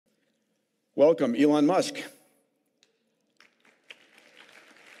Welcome, Elon Musk.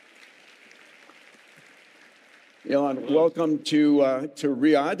 Elon, welcome to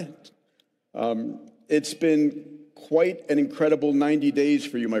Riyadh. It's been quite an incredible 90 days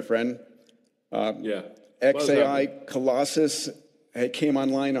for you, my friend. Yeah. XAI Colossus came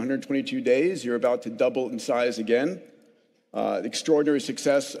online 122 days. You're about to double in size again. The extraordinary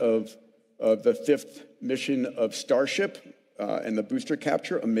success of the fifth mission of Starship and the booster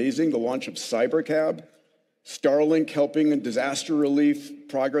capture, amazing. The launch of Cybercab, Starlink helping in disaster relief,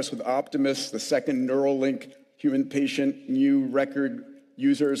 progress with Optimus, the second Neuralink human patient, new record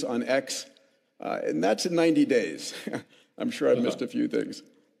users on X. And that's in 90 days. I'm sure I've missed a few things.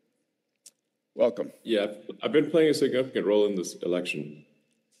 Welcome. Yeah, I've been playing a significant role in this election.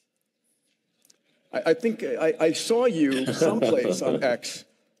 I think I saw you someplace on X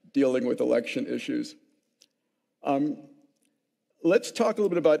dealing with election issues. Let's talk a little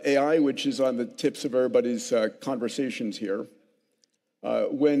bit about AI, which is on the tips of everybody's conversations here.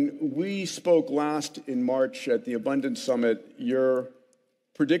 When we spoke last in March at the Abundance Summit, your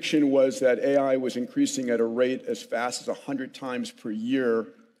prediction was that AI was increasing at a rate as fast as 100 times per year,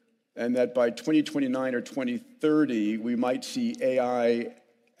 and that by 2029 or 2030, we might see AI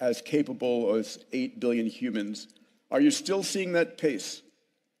as capable as 8 billion humans. Are you still seeing that pace?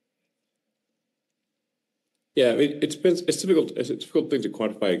 Yeah, I mean, it's a difficult thing to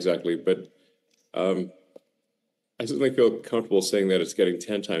quantify exactly, but I certainly feel comfortable saying that it's getting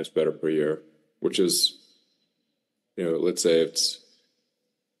 10 times better per year, which is, let's say it's,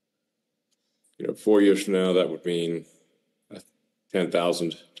 4 years from now, that would mean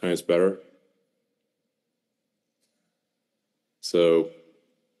 10,000 times better. So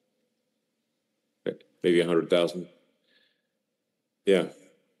maybe 100,000. Yeah.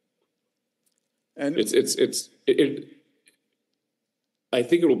 And I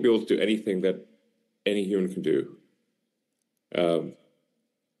think it will be able to do anything that any human can do.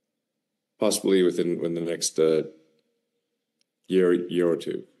 Possibly within the next year or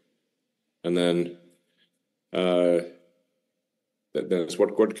two, and then that's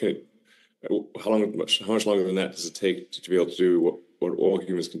how much longer than that does it take to be able to do what all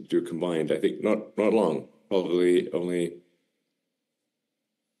humans can do combined? I think not long. Probably only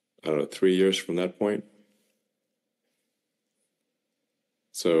 3 years from that point.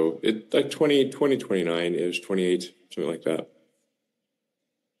 So it like 2029-ish, 28, something like that.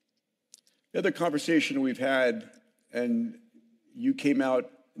 The other conversation we've had, and you came out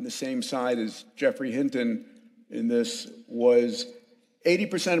in the same side as Jeffrey Hinton in this, was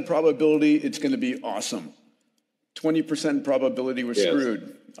 80% probability it's going to be awesome. 20% probability we're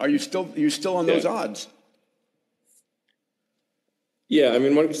screwed. Are you still on those odds? Yeah, I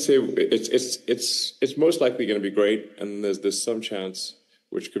mean, one could say it's most likely going to be great, and there's some chance,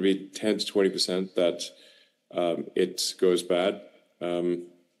 which could be 10 to 20%, that it goes bad.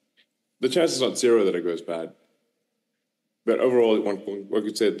 The chance is not zero that it goes bad, but overall, one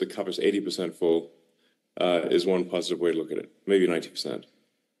could say that the cup is 80% full is one positive way to look at it, maybe 90%.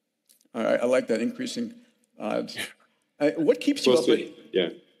 All right, I like that increasing odds. What keeps you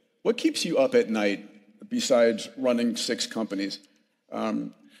What keeps you up at night besides running 6 companies?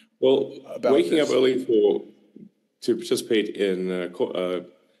 Waking up early to participate in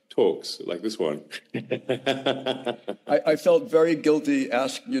talks like this one. I felt very guilty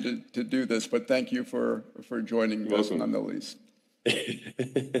asking you to do this, but thank you for joining us nonetheless.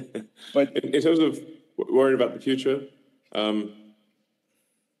 But in terms of worrying about the future, I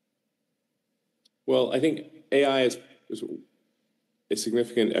think AI is a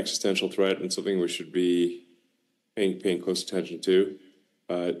significant existential threat and something we should be paying close attention to.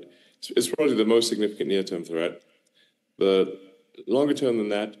 It's probably the most significant near-term threat. The longer term than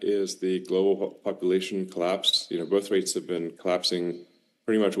that is the global population collapse. Birth rates have been collapsing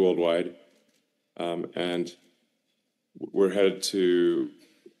pretty much worldwide, and we're headed to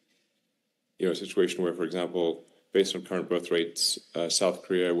a situation where, for example, based on current birth rates, South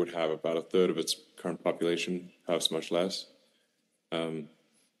Korea would have about a third of its current population, perhaps much less.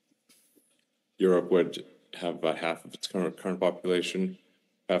 Europe would have about half of its current population,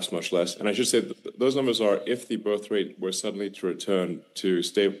 perhaps much less. And I should say that those numbers are if the birth rate were suddenly to return to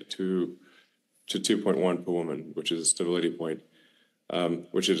 2.1 per woman, which is a stability point,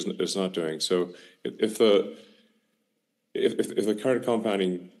 which it's not doing. So if the current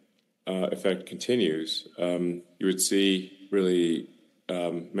compounding effect continues, you would see really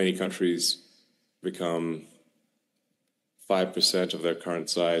many countries become 5% of their current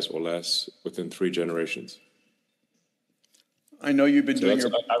size or less within 3 generations. I know you've been doing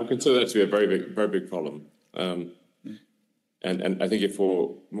I would consider that to be a very big problem. And I think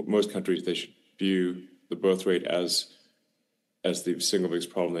for most countries, they should view the birth rate as the single biggest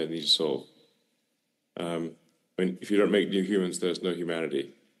problem they need to solve. I mean, if you don't make new humans, there's no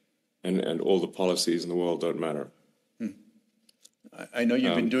humanity, and all the policies in the world don't matter. I know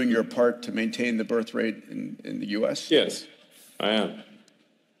you've been doing your part to maintain the birth rate in the U.S. Yes, I am.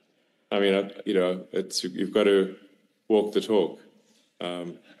 I mean, you've got to walk the talk.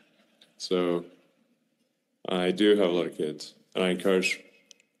 So I do have a lot of kids, and I encourage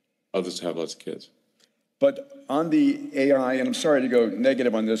others to have lots of kids. But on the AI, and I'm sorry to go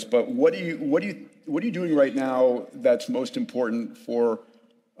negative on this, but what are you doing right now that's most important for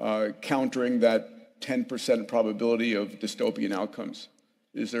countering that 10% probability of dystopian outcomes?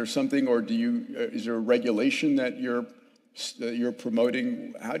 Is there something, or is there a regulation that you're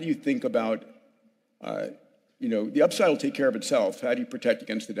promoting? How do you think about, the upside will take care of itself. How do you protect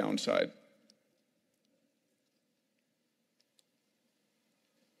against the downside?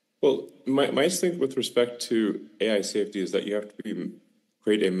 Well, my instinct with respect to AI safety is that you have to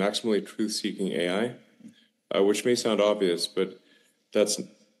create a maximally truth-seeking AI, which may sound obvious, but that's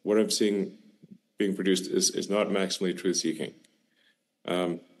what I'm seeing being produced is not maximally truth-seeking.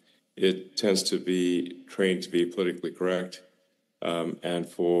 It tends to be trained to be politically correct, and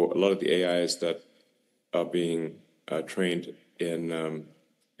for a lot of the AIs that are being trained in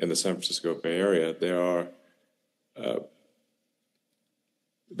the San Francisco Bay Area,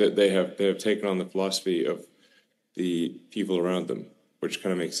 they have taken on the philosophy of the people around them, which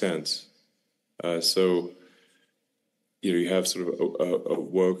kind of makes sense. So you have sort of a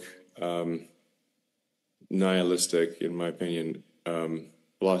woke, nihilistic, in my opinion,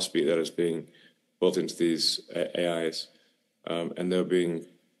 philosophy that is being built into these AIs, and they're being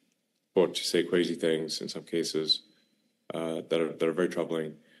taught to say crazy things in some cases that are very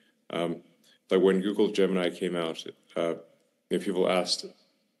troubling. Like when Google Gemini came out, people asked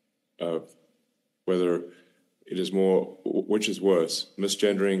whether it is which is worse,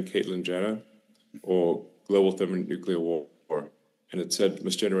 misgendering Caitlyn Jenner or global thermonuclear war, and it said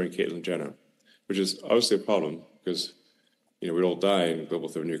misgendering Caitlyn Jenner, which is obviously a problem because we'd all die in global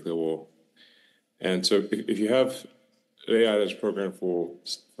thermonuclear war. And so if you have an AI that's programmed for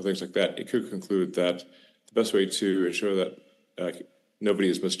things like that, it could conclude that the best way to ensure that nobody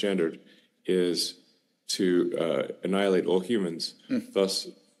is misgendered is to annihilate all humans, thus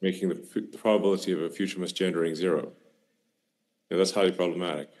making the probability of a future misgendering zero. That's highly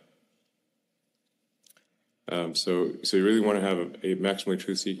problematic. So you really want to have a maximally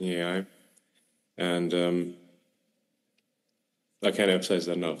truth-seeking AI, and I can't emphasize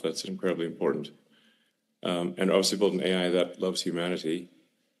that enough. That's incredibly important. And obviously build an AI that loves humanity,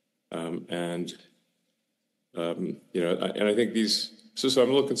 and I think these. So I'm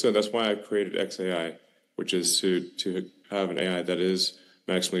a little concerned. That's why I created XAI, which is to have an AI that is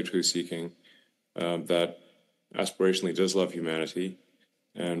maximally truth-seeking, that aspirationally does love humanity,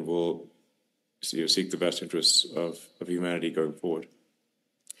 and will seek the best interests of humanity going forward.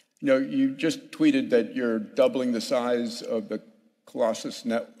 You just tweeted that you're doubling the size of the Colossus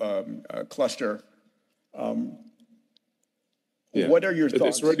cluster. What are your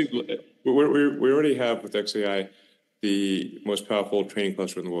thoughts? We already have with XAI the most powerful training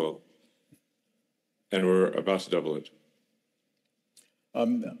cluster in the world, and we're about to double it.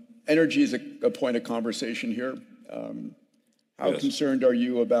 Energy is a point of conversation here. How concerned are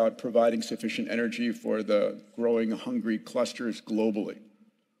you about providing sufficient energy for the growing hungry clusters globally?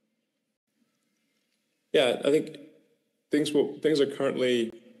 Yeah, I think things are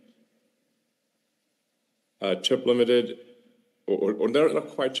currently chip limited, or they're not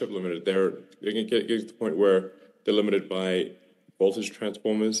quite chip limited. They're going to get to the point where they're limited by voltage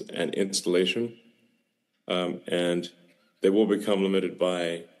transformers and installation, and they will become limited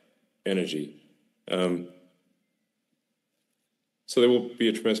by energy. So there will be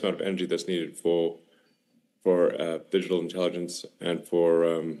a tremendous amount of energy that's needed for digital intelligence and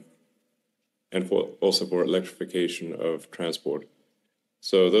also for electrification of transport.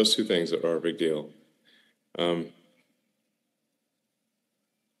 So those two things are a big deal. We're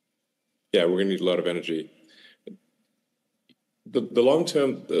going to need a lot of energy. The long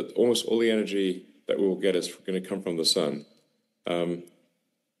term, almost all the energy that we will get is going to come from the sun.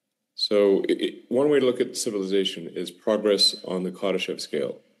 So one way to look at civilization is progress on the Kardashev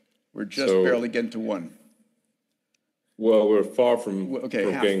scale. We're just barely getting to one. Well, we're far from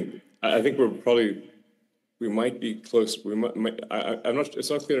getting. I think we might be close. I'm not.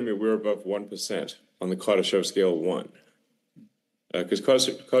 It's not clear to me we're above 1% on the Kardashev scale 1. Because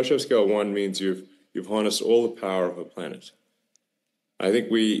Kardashev scale 1 means you've harnessed all the power of a planet. I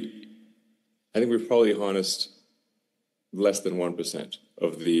think we've probably harnessed less than 1%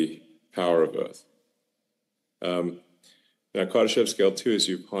 of the power of Earth. Now, Kardashev scale 2 is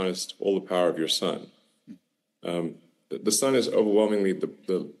you've harnessed all the power of your sun. The sun is overwhelmingly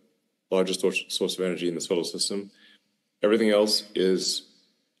the largest source of energy in the solar system. Everything else is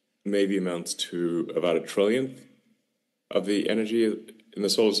maybe amounts to about 1/trillionth of the energy in the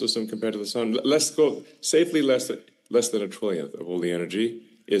solar system compared to the sun. Safely less than 1/trillionth of all the energy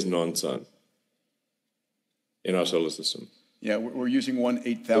is non-sun in our solar system. Yeah, we're using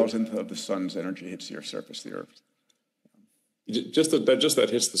 1/8,000th of the sun's energy hits the surface of the Earth. Just that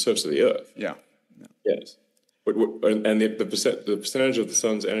hits the surface of the Earth. Yeah. Yes. And the percentage of the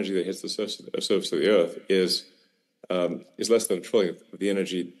sun's energy that hits the surface of the Earth is less than 1/trillionth of the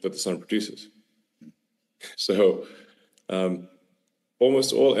energy that the sun produces. So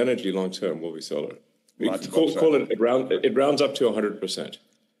almost all energy long term will be solar. It rounds up to 100%.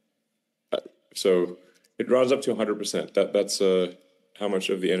 So it rounds up to 100%. That's how much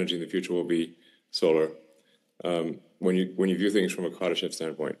of the energy in the future will be solar. When you view things from a Kardashev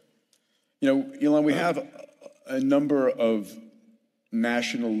standpoint. You know, Elon, we have a number of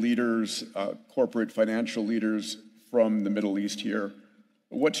national leaders, corporate financial leaders from the Middle East here.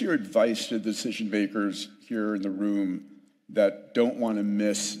 What's your advice to decision makers here in the room that don't want to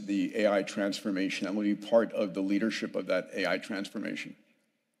miss the AI transformation and will be part of the leadership of that AI transformation?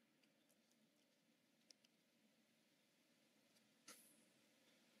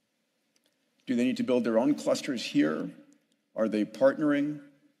 Do they need to build their own clusters here? Are they partnering?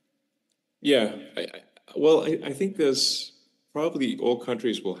 Yeah, I think there's probably all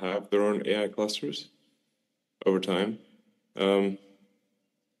countries will have their own AI clusters over time.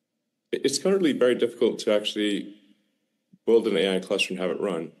 It's currently very difficult to actually build an AI cluster and have it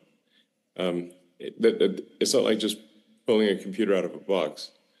run. It's not like just pulling a computer out of a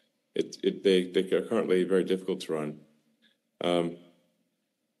box. They are currently very difficult to run.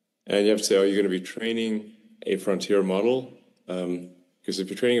 And you have to say, are you going to be training a frontier model? Because if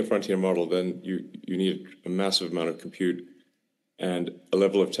you're training a frontier model, then you need a massive amount of compute and a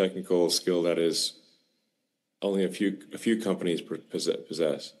level of technical skill that is only a few companies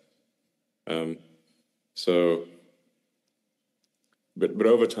possess. But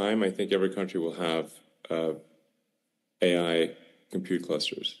over time, I think every country will have AI compute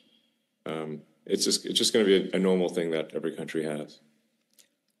clusters. It's just going to be a normal thing that every country has.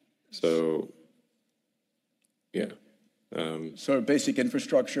 So, yeah. So basic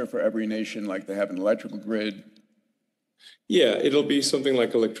infrastructure for every nation, like they have an electrical grid. Yeah, it'll be something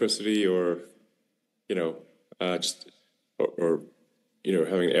like electricity, or having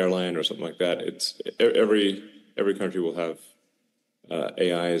an airline or something like that. It's every country will have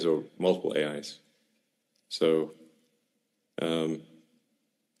AIs or multiple AIs. So, and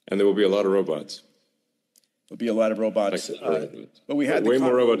there will be a lot of robots. There'll be a lot of robots. But we had way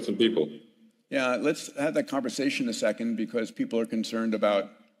more robots than people. Yeah, let's have that conversation a second, because people are concerned about,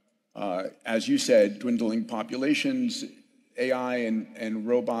 as you said, dwindling populations. AI and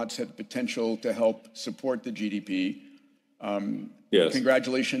robots have the potential to help support the GDP. Yes.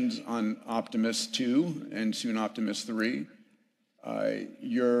 Congratulations on Optimus 2 and soon Optimus 3.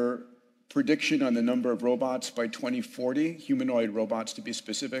 Your prediction on the number of robots by 2040, humanoid robots to be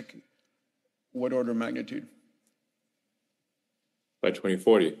specific, what order of magnitude? By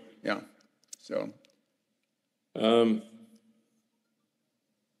 2040? Yeah. So.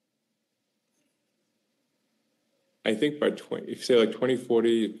 I think if you say like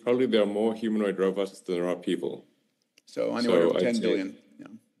 2040, probably there are more humanoid robots than there are people. So on the order of 10 billion. Yeah.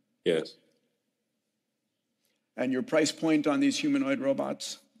 Yes. And your price point on these humanoid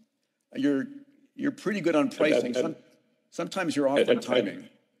robots? You're pretty good on pricing. Sometimes you're off on timing.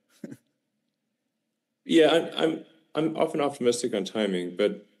 Yeah, I'm often optimistic on timing,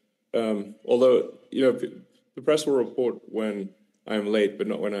 but although the press will report when I'm late, but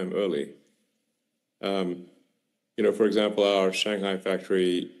not when I'm early. For example, our Shanghai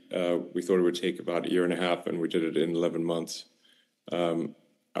factory, we thought it would take about 1.5 years, and we did it in 11 months. Our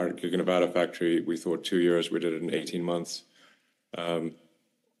Nevada factory, we thought 2 years, we did it in 18 months.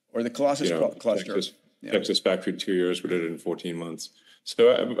 Or the Colossus cluster. Texas factory, 2 years, we did it in 14 months.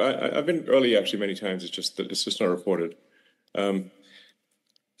 So I've been early actually many times. It's just not reported.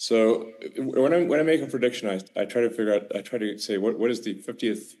 So when I make a prediction, I try to say what is the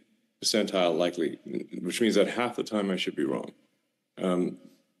 50th percentile likely, which means that half the time I should be wrong.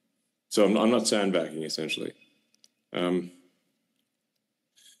 So I'm not sandbagging essentially. But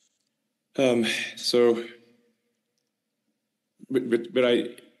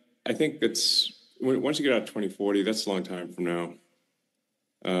I think that's once you get out 2040, that's a long time from now.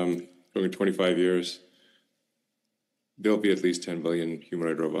 Over 25 years. there'll be at least 10 billion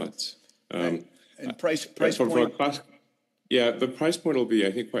humanoid robots. And price from a point? class, yeah, the price point will be,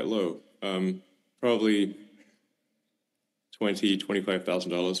 I think, quite low. Probably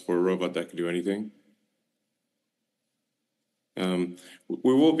 $25,000 for a robot that can do anything. We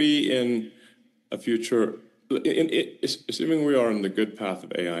will be in a future, assuming we are on the good path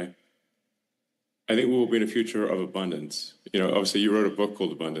of AI, I think we will be in a future of abundance. Obviously you wrote a book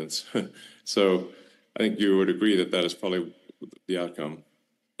called Abundance. So I think you would agree that that is probably the outcome.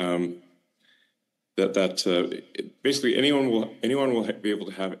 Basically anyone will be able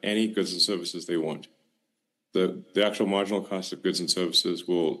to have any goods and services they want. The actual marginal cost of goods and services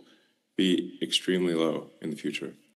will be extremely low in the future.